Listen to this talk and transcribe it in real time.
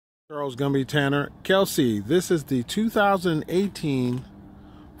Charles Gumby Tanner. Kelsey, this is the 2018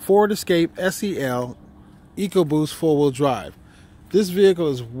 Ford Escape SEL Ecoboost four-wheel drive. This vehicle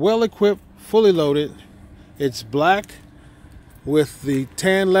is well equipped, fully loaded. It's black with the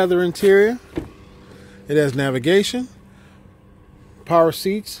tan leather interior. It has navigation, power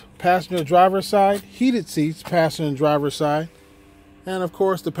seats, passenger driver side, heated seats, passenger driver side, and of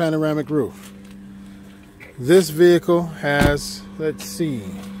course the panoramic roof. This vehicle has, let's see,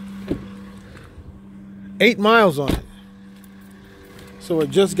 8 miles on it. So it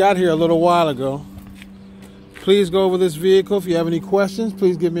just got here a little while ago. Please go over this vehicle. If you have any questions,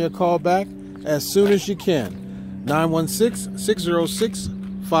 please give me a call back as soon as you can.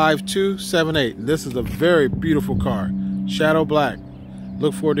 916-606-5278. This is a very beautiful car. Shadow black.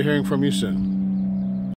 Look forward to hearing from you soon.